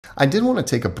I did want to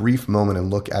take a brief moment and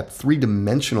look at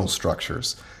three-dimensional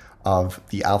structures of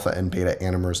the alpha and beta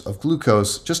anomers of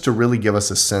glucose, just to really give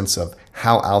us a sense of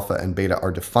how alpha and beta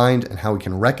are defined and how we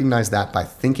can recognize that by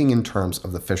thinking in terms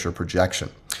of the Fisher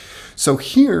projection. So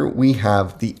here we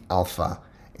have the alpha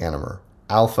anomer,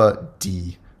 alpha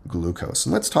D-glucose.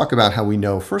 And let's talk about how we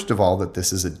know, first of all, that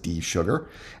this is a D sugar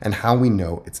and how we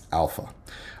know it's alpha.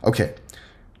 Okay,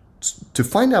 to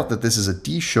find out that this is a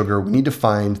D sugar, we need to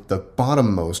find the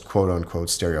bottommost quote-unquote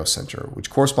stereocenter,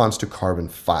 which corresponds to carbon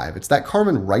 5. It's that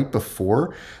carbon right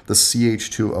before the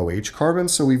CH2OH carbon.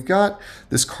 So we've got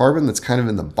this carbon that's kind of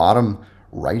in the bottom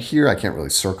right here. I can't really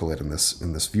circle it in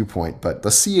this viewpoint, but the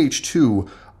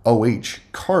CH2OH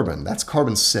carbon, that's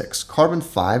carbon 6. Carbon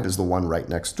 5 is the one right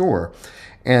next door.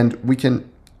 And we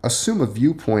can assume a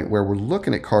viewpoint where we're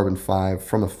looking at carbon 5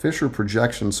 from a Fisher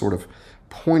projection sort of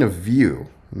point of view.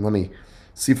 And let me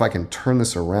see if I can turn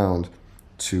this around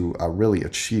to really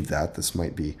achieve that. This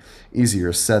might be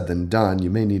easier said than done. You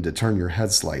may need to turn your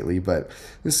head slightly, but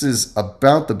this is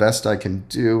about the best I can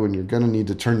do, and you're going to need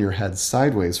to turn your head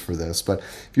sideways for this. But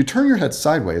if you turn your head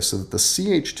sideways so that the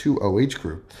CH2OH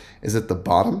group is at the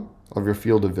bottom of your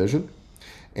field of vision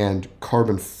and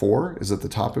carbon 4 is at the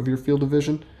top of your field of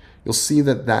vision, you'll see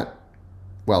that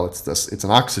well, it's an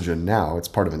oxygen now, it's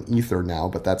part of an ether now,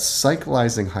 but that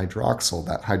cyclizing hydroxyl,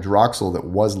 that hydroxyl that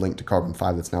was linked to carbon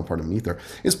 5 that's now part of an ether,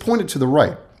 is pointed to the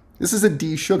right. This is a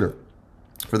D sugar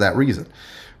for that reason,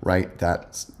 right?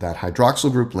 That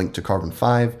hydroxyl group linked to carbon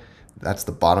 5, that's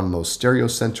the bottommost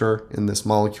stereocenter in this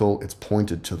molecule. It's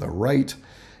pointed to the right,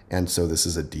 and so this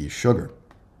is a D sugar.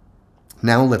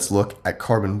 Now let's look at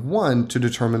carbon 1 to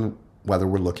determine whether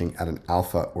we're looking at an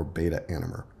alpha or beta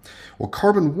anomer. Well,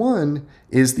 carbon 1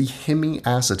 is the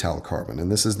hemiacetal carbon,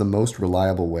 and this is the most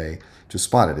reliable way to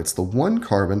spot it. It's the one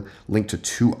carbon linked to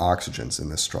two oxygens in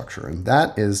this structure, and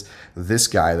that is this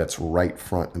guy that's right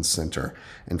front and center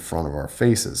in front of our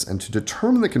faces. And to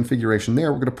determine the configuration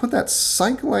there, we're going to put that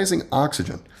cyclizing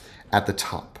oxygen at the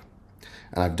top.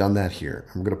 And I've done that here.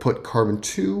 And we're going to put carbon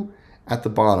 2 at the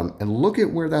bottom and look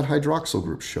at where that hydroxyl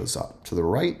group shows up, to the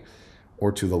right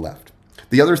or to the left.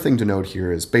 The other thing to note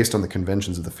here is, based on the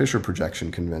conventions of the Fisher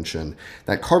projection convention,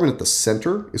 that carbon at the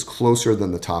center is closer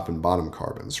than the top and bottom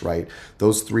carbons, right?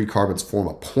 Those three carbons form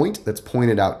a point that's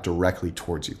pointed out directly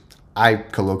towards you. I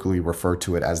colloquially refer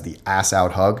to it as the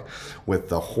ass-out hug, with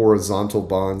the horizontal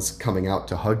bonds coming out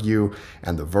to hug you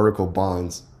and the vertical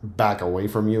bonds back away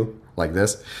from you, like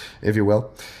this, if you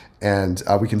will. And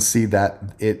we can see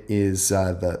that it is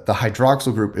the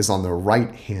hydroxyl group is on the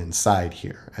right-hand side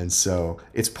here. And so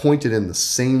it's pointed in the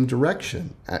same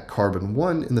direction at carbon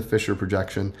 1 in the Fisher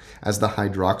projection as the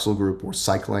hydroxyl group, or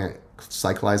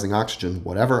cyclizing oxygen,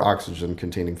 whatever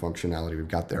oxygen-containing functionality we've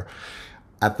got there,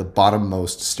 at the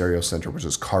bottommost stereocenter, which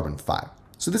is carbon 5.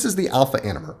 So this is the alpha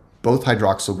anomer. Both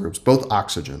hydroxyl groups, both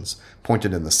oxygens,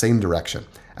 pointed in the same direction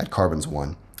at carbons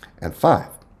 1 and 5.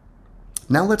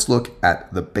 Now let's look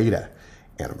at the beta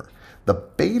anomer. The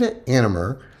beta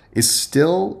anomer is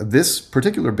still, this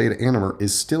particular beta anomer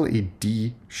is still a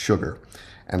D sugar.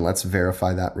 And let's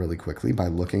verify that really quickly by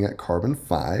looking at carbon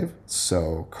 5.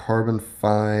 So carbon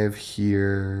 5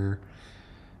 here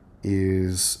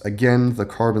is, again, the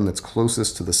carbon that's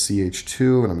closest to the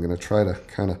CH2. And I'm going to try to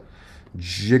kind of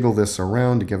jiggle this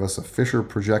around to give us a Fisher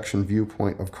projection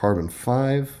viewpoint of carbon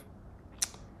 5.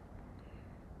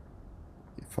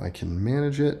 If I can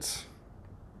manage it.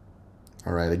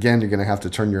 All right, again, you're going to have to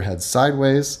turn your head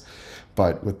sideways,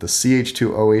 but with the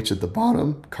CH2OH at the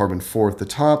bottom, carbon 4 at the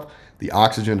top, the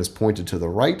oxygen is pointed to the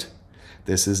right.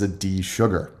 This is a D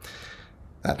sugar.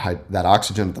 That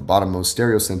oxygen at the bottommost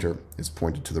stereocenter is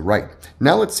pointed to the right.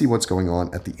 Now let's see what's going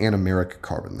on at the anomeric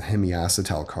carbon, the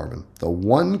hemiacetal carbon, the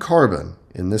one carbon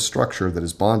in this structure that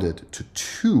is bonded to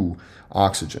two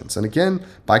oxygens. And again,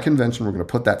 by convention, we're going to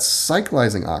put that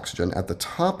cyclizing oxygen at the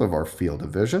top of our field of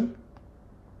vision.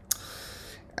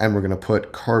 And we're going to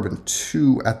put carbon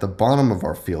 2 at the bottom of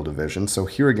our field of vision. So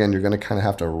here again, you're going to kind of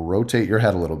have to rotate your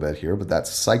head a little bit here, but that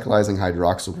cyclizing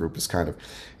hydroxyl group is kind of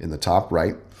in the top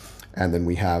right. And then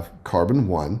we have carbon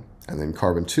 1 and then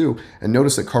carbon 2. And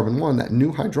notice that carbon 1, that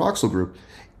new hydroxyl group,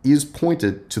 is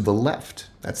pointed to the left.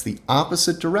 That's the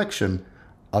opposite direction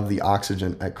of the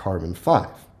oxygen at carbon 5.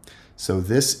 So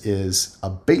this is a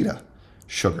beta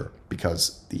sugar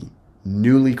because the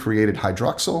newly created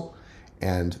hydroxyl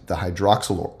and the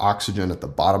hydroxyl or oxygen at the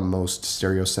bottommost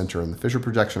stereocenter in the Fisher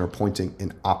projection are pointing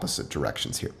in opposite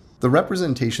directions here. The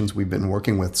representations we've been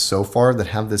working with so far that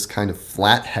have this kind of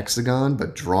flat hexagon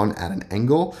but drawn at an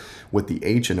angle with the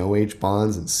H and OH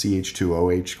bonds and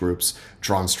CH2OH groups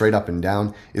drawn straight up and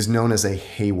down is known as a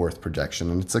Haworth projection,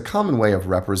 and it's a common way of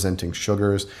representing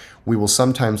sugars. We will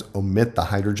sometimes omit the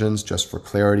hydrogens just for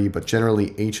clarity, but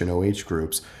generally H and OH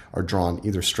groups are drawn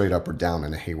either straight up or down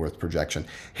in a Haworth projection.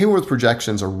 Haworth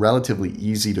projections are relatively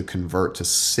easy to convert to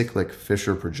cyclic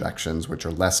Fisher projections, which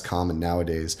are less common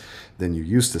nowadays than you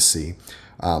used to see.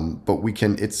 But we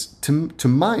can, it's, to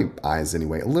my eyes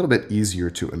anyway, a little bit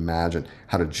easier to imagine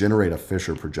how to generate a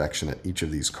Fisher projection at each of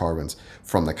these carbons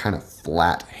from the kind of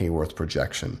flat Haworth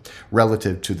projection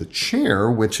relative to the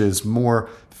chair, which is more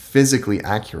physically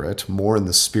accurate, more in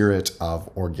the spirit of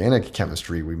organic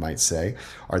chemistry, we might say,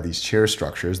 are these chair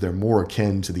structures. They're more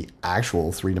akin to the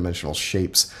actual three-dimensional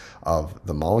shapes of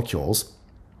the molecules.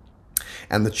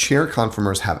 And the chair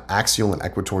conformers have axial and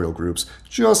equatorial groups,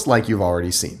 just like you've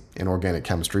already seen in Organic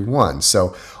Chemistry 1.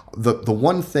 So the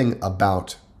one thing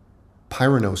about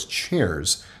pyranose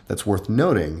chairs that's worth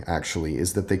noting, actually,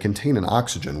 is that they contain an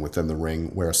oxygen within the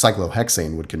ring where a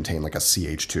cyclohexane would contain like a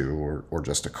CH2 or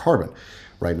just a carbon,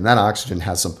 right? And that oxygen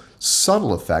has some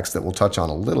subtle effects that we'll touch on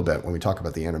a little bit when we talk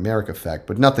about the anomeric effect,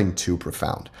 but nothing too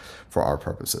profound for our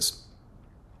purposes.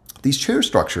 These chair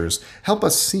structures help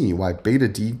us see why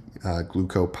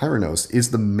beta-D-glucopyranose is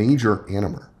the major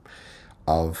anomer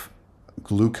of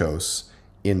glucose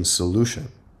in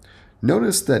solution.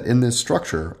 Notice that in this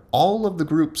structure, all of the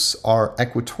groups are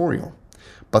equatorial,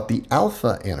 but the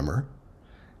alpha anomer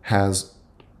has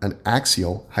an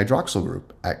axial hydroxyl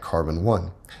group at carbon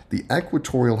 1. The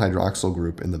equatorial hydroxyl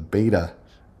group in the beta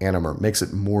anomer makes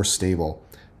it more stable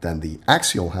than the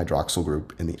axial hydroxyl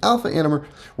group in the alpha anomer,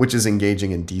 which is engaging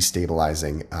in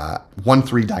destabilizing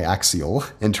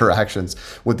 1,3-diaxial interactions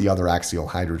with the other axial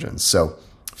hydrogens. So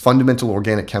fundamental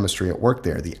organic chemistry at work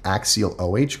there. The axial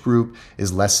OH group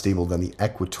is less stable than the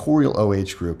equatorial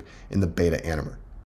OH group in the beta anomer.